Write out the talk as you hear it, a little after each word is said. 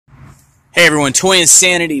Hey everyone,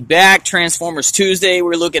 toyinsanity back. Transformers Tuesday.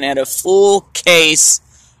 We're looking at a full case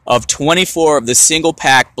of 24 of the single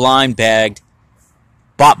pack blind bagged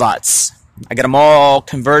BotBots. I got them all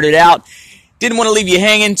converted out. Didn't want to leave you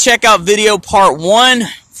hanging. Check out video part 1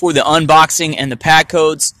 for the unboxing and the pack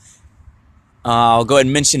codes. I'll go ahead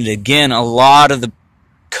and mention it again. A lot of the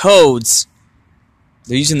codes,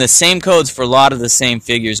 they're using the same codes for a lot of the same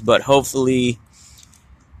figures, but hopefully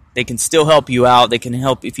they can still help you out. They can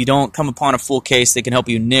help, if you don't come upon a full case, they can help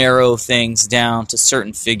you narrow things down to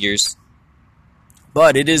certain figures.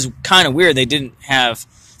 But it is kind of weird they didn't have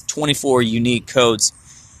 24 unique codes.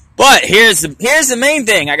 But here's the main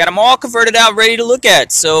thing. I got them all converted out, ready to look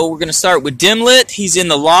at. So we're going to start with Dimlit. He's in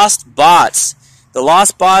the Lost Bots. The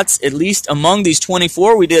Lost Bots, at least among these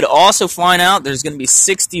 24, we did also find out there's going to be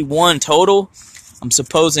 61 total. I'm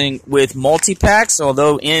supposing with multi-packs,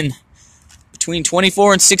 although in between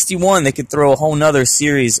 24 and 61, they could throw a whole nother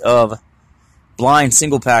series of blind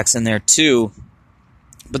single packs in there too.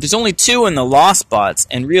 But there's only 2 in the Lost Bots,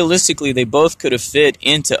 and realistically, they both could have fit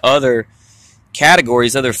into other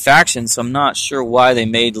categories, other factions, so I'm not sure why they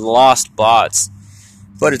made Lost Bots.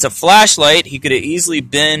 But it's a flashlight. He could have easily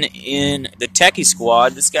been in the Techie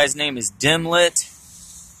Squad. This guy's name is Dimlit.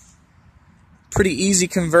 Pretty easy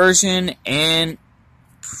conversion, and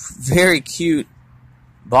very cute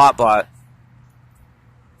BotBot.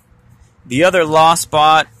 The other Lost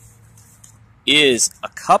Bot is a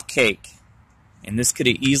Cupcake, and this could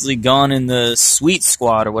have easily gone in the Sweet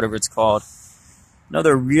Squad or whatever it's called.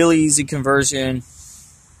 Another really easy conversion,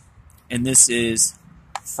 and this is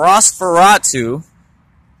Frostferatu.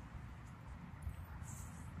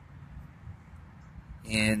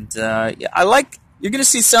 And yeah, you're gonna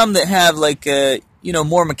see some that have like a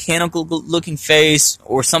more mechanical looking face,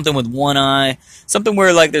 or something with one eye, something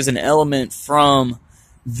where like there's an element from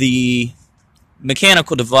the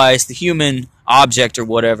mechanical device, the human object or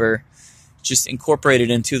whatever, just incorporated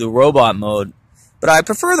into the robot mode. But I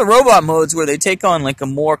prefer the robot modes where they take on like a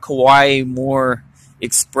more kawaii, more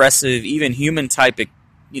expressive, even human type,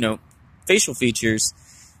 facial features.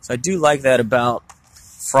 So I do like that about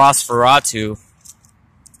Frostferatu.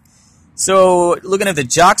 So looking at the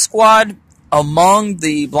Jock Squad, among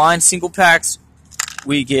the blind single packs,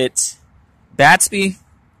 we get Batsby.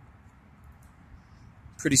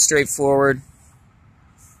 Pretty straightforward.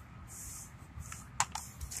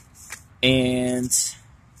 And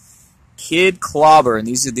Kid Clobber, and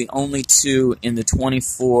these are the only 2 in the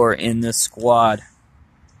 24 in this squad.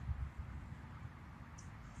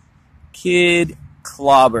 Kid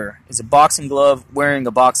Clobber is a boxing glove wearing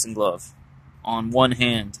a boxing glove on one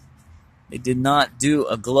hand. They did not do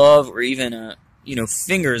a glove or even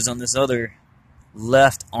fingers on this other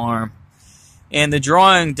left arm. And the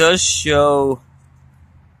drawing does show,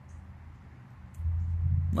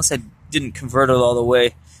 unless I didn't convert it all the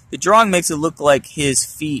way, the drawing makes it look like his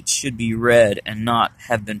feet should be red and not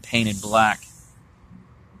have been painted black.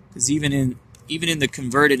 Because even in the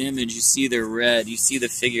converted image, you see they're red. You see the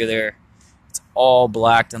figure there. It's all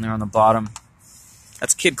black down there on the bottom.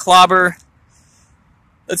 That's Kid Clobber.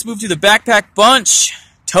 Let's move to the Backpack Bunch.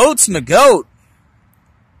 Totes McGoat.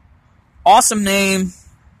 Awesome name.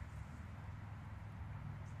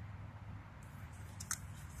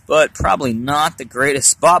 But probably not the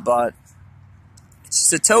greatest BotBot. It's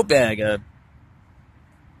just a tote bag, a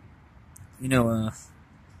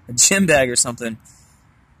gym bag or something.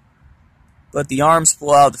 But the arms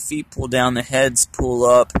pull out, the feet pull down, the heads pull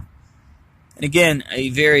up. And again, a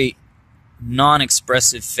very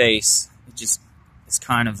non-expressive face. It's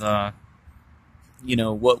kind of,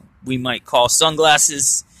 what we might call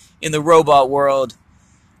sunglasses in the robot world.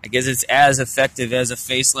 I guess it's as effective as a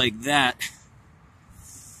face like that.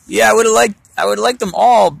 Yeah, I would like them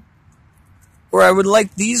all, or I would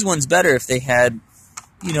like these ones better if they had,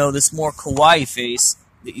 this more kawaii face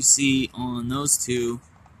that you see on those 2,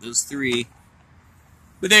 those 3.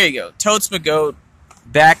 But there you go. Totes McGoat,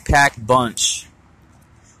 Backpack Bunch.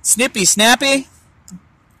 Snippy Snappy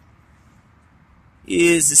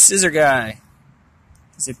is the scissor guy.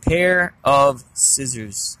 It's a pair of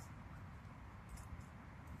scissors.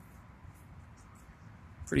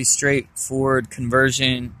 Pretty straightforward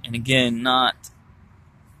conversion, and again, not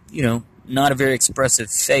a very expressive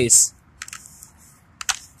face.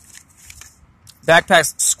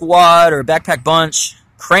 Backpack Squad or Backpack Bunch,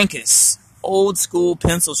 Crankus, old school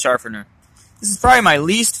pencil sharpener. This is probably my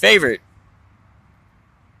least favorite.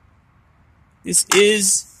 This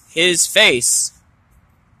is his face.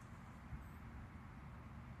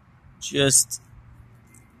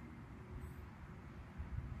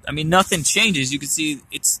 Nothing changes. You can see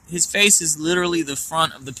his face is literally the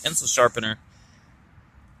front of the pencil sharpener.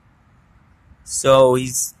 So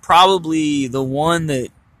he's probably the one that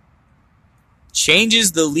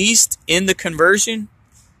changes the least in the conversion.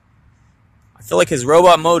 I feel like his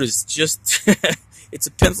robot mode is just it's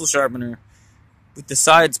a pencil sharpener with the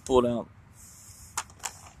sides pulled out.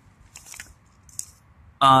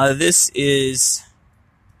 This is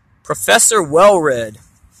Professor Wellred.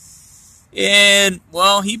 And,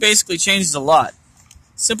 well, he basically changes a lot.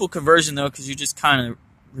 Simple conversion, though, because you're just kind of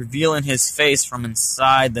revealing his face from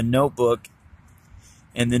inside the notebook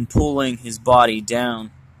and then pulling his body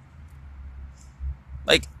down.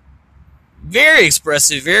 Like, very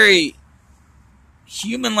expressive, very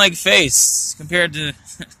human-like face compared to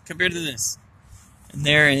this. And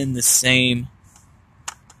they're in the same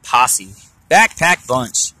posse. Backpack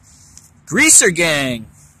Bunch. Greaser Gang.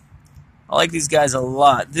 I like these guys a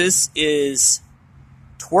lot. This is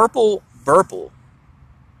Twerple Burple.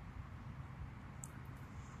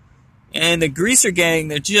 And the Greaser Gang,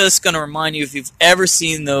 they're just going to remind you if you've ever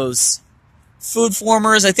seen those food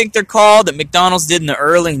formers, I think they're called, that McDonald's did in the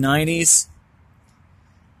early 90s.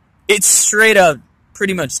 It's straight up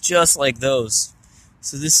pretty much just like those.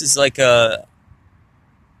 So this is like a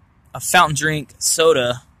fountain drink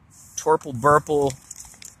soda. Twerple Burple.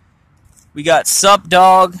 We got Sup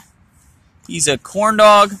Dog. He's a corn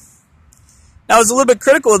dog. Now, I was a little bit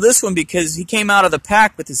critical of this one because he came out of the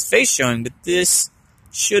pack with his face showing, but this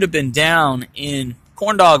should have been down in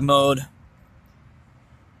corn dog mode,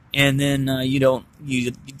 and then you don't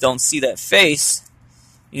see that face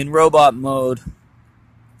in robot mode.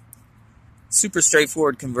 Super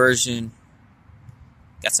straightforward conversion.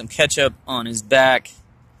 Got some ketchup on his back.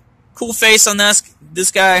 Cool face on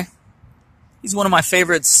this guy. He's one of my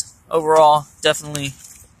favorites overall, definitely.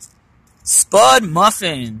 Spud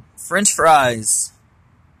Muffin, French fries.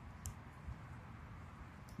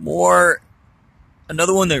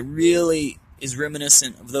 Another one that really is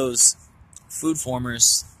reminiscent of those food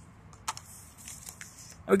formers.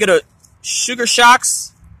 We got a Sugar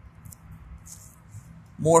Shocks.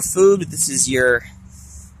 More food. This is your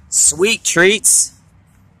sweet treats.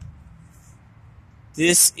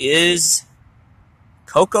 This is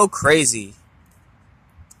Cocoa Crazy.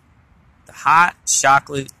 The hot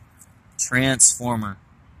chocolate transformer.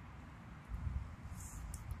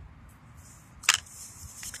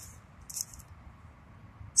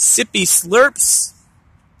 Sippy Slurps.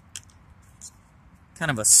 Kind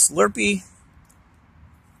of a Slurpee.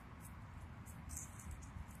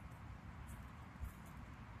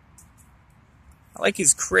 I like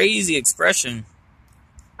his crazy expression.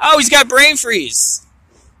 Oh, he's got brain freeze.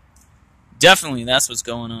 Definitely, that's what's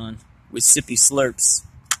going on with Sippy Slurps.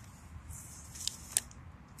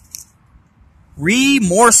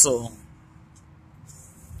 Remorsal.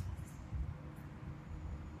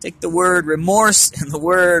 Take the word remorse and the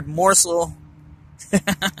word morsel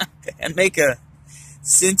and make a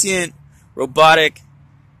sentient, robotic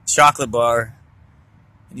chocolate bar.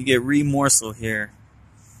 And you get Remorsal here.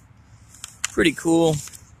 Pretty cool.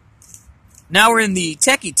 Now we're in the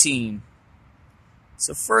techie team.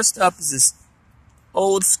 So first up is this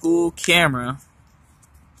old school camera.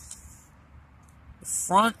 The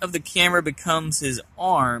front of the camera becomes his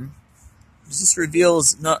arm. This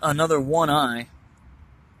reveals another one eye.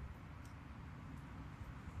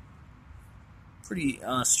 Pretty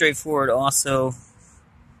straightforward also.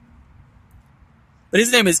 But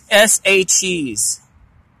his name is S.A. Cheese.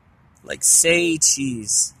 Like say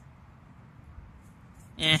cheese.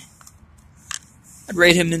 I'd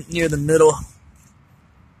rate him near the middle.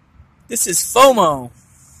 This is FOMO.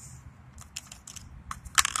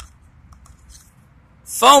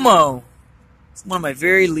 FOMO. It's one of my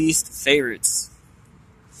very least favorites.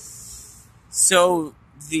 So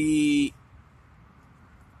the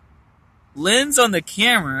lens on the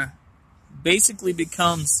camera basically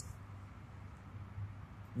becomes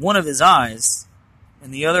one of his eyes,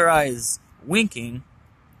 and the other eye is winking.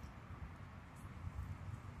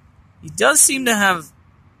 He does seem to have,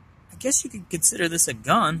 I guess you could consider this a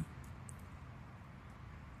gun.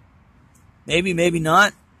 Maybe, maybe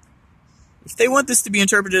not. If they want this to be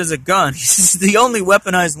interpreted as a gun, he's the only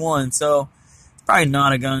weaponized one, so it's probably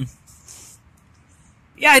not a gun.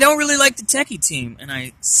 Yeah, I don't really like the techie team, and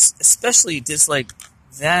I especially dislike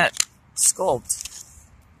that sculpt.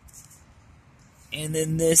 And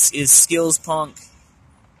then this is Skills Punk.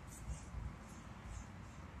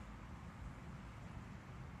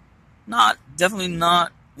 Definitely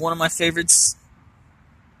not one of my favorites.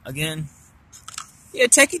 Again, yeah,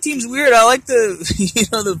 techie team's weird. I like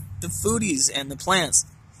the the foodies and the plants.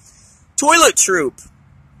 Toilet Troop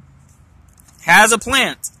has a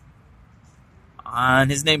plant.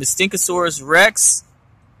 And his name is Stinkosaurus Rex.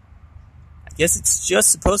 I guess it's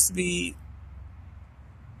just supposed to be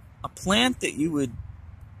a plant that you would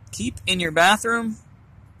keep in your bathroom.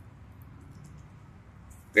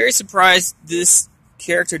 Very surprised this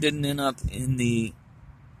character didn't end up in the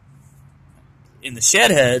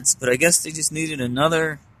shed heads, but I guess they just needed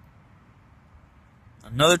another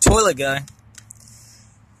toilet guy.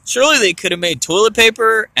 Surely they could have made toilet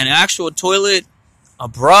paper, an actual toilet, a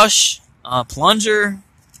brush, a plunger.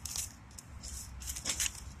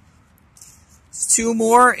 Two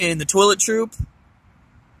more in the toilet troop.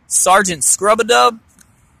 Sergeant Scrub-a-Dub.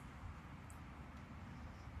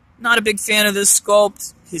 Not a big fan of this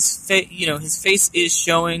sculpt. His face is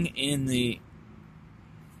showing in the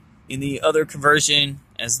other conversion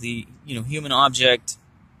as the human object.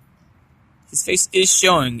 His face is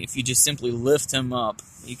showing if you just simply lift him up.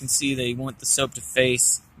 You can see they want the soap to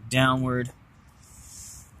face downward.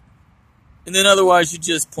 And then otherwise you're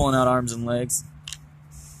just pulling out arms and legs.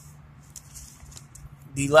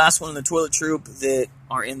 The last one in the toilet troop that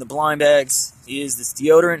are in the blind bags is this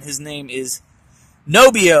deodorant. His name is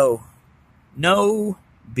Nobio. No-B-O.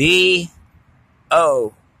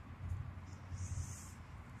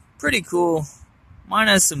 Pretty cool. Mine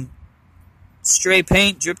has some stray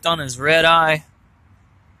paint dripped on his red eye.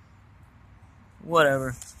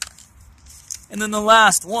 Whatever. And then the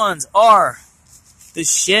last ones are the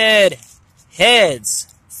shed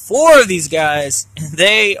heads. 4 of these guys, and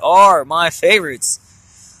they are my favorites.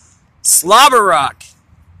 Slobber Rock.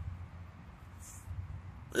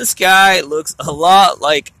 This guy looks a lot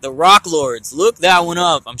like the Rock Lords. Look that one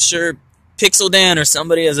up. I'm sure Pixel Dan or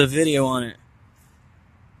somebody has a video on it.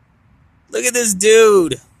 Look at this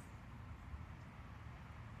dude.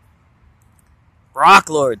 Rock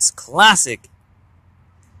Lords, classic.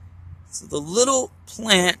 So the little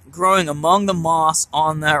plant growing among the moss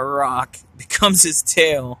on that rock becomes his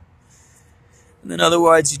tail. And then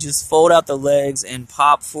otherwise you just fold out the legs and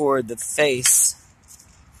pop forward the face.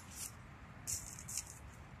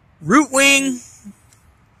 Root Wing.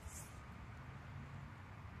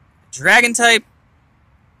 Dragon type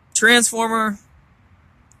transformer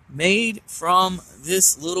made from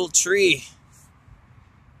this little tree.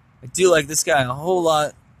 I do like this guy a whole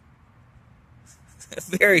lot.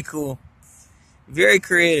 Very cool. Very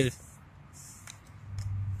creative.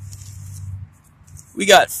 We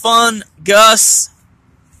got Fun Gus.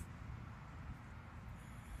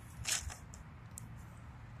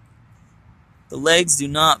 The legs do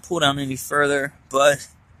not pull down any further, but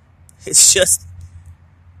it's just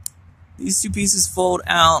these two pieces fold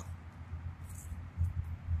out.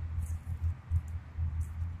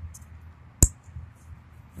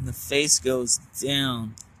 And the face goes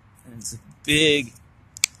down. And it's a big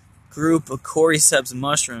group of cordyceps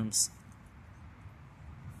mushrooms.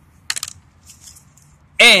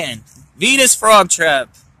 And Venus Frog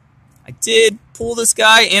Trap. I did pull this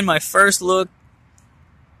guy in my first look,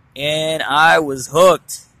 and I was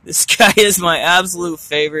hooked. This guy is my absolute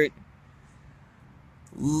favorite.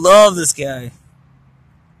 Love this guy.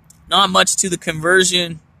 Not much to the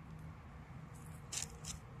conversion.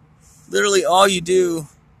 Literally all you do...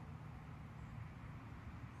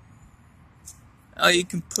 Oh, you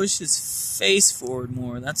can push his face forward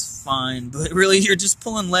more. That's fine. But really, you're just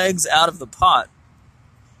pulling legs out of the pot.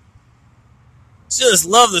 Just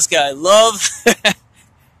love this guy. Love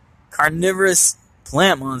carnivorous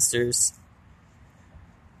plant monsters.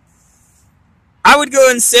 I would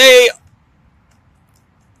go and say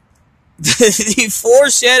the 4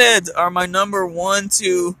 Shedheads are my number 1,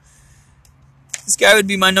 2. This guy would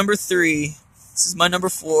be my number 3. This is my number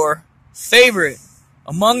 4. Favorite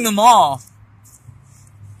among them all.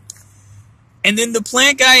 And then the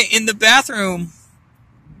plant guy in the bathroom.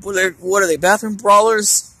 What are they? Bathroom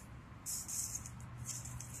brawlers?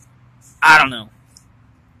 I don't know.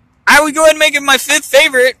 I would go ahead and make it my 5th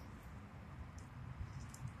favorite.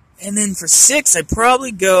 And then for 6, I'd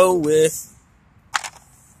probably go with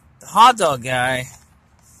the hot dog guy.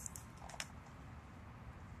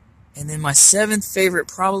 And then my 7th favorite,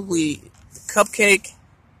 probably the cupcake.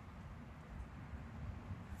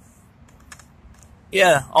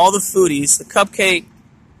 Yeah, all the foodies. The cupcake,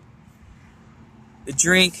 the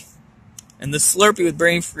drink, and the Slurpee with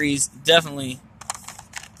brain freeze, definitely.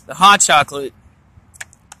 The hot chocolate.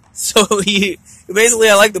 So basically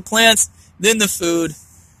I like the plants, then the food,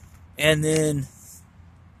 and then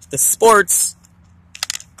the sports.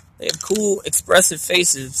 They have cool, expressive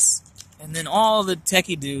faces. And then all the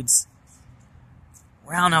techie dudes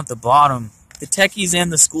round out the bottom. The techies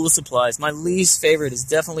and the school supplies. My least favorite is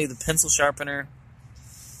definitely the pencil sharpener.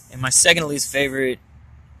 And my second least favorite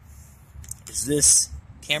is this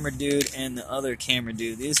camera dude and the other camera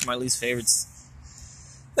dude. These are my least favorites.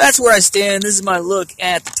 that's where I stand. This is my look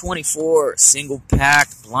at the 24 single pack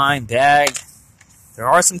blind bag. There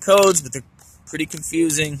are some codes, but they're pretty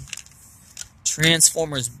confusing.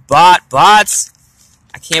 Transformers BotBots.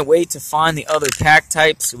 I can't wait to find the other pack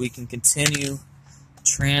types so we can continue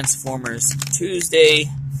Transformers Tuesday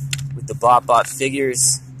with the BotBot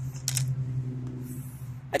figures.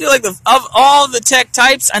 I do like of all the tech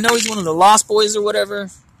types. I know he's one of the Lost Boys or whatever.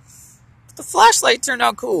 But the flashlight turned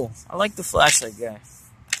out cool. I like the flashlight guy.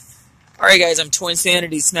 Alright guys, I'm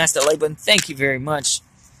toyinsanity. Smash that like button. Thank you very much.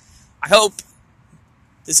 I hope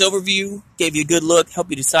this overview gave you a good look.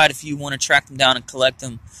 Help you decide if you want to track them down and collect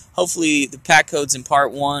them. Hopefully the pack codes in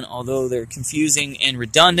part 1, although they're confusing and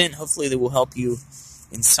redundant, hopefully they will help you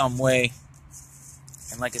in some way.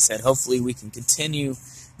 And like I said, hopefully we can continue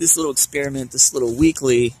this little experiment, this little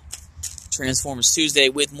weekly Transformers Tuesday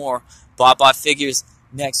with more BotBot figures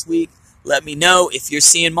next week. Let me know if you're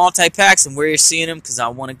seeing multi-packs and where you're seeing them, because I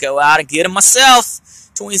want to go out and get them myself.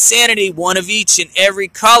 toyinsanity, one of each in every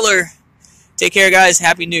color. Take care, guys.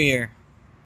 Happy New Year.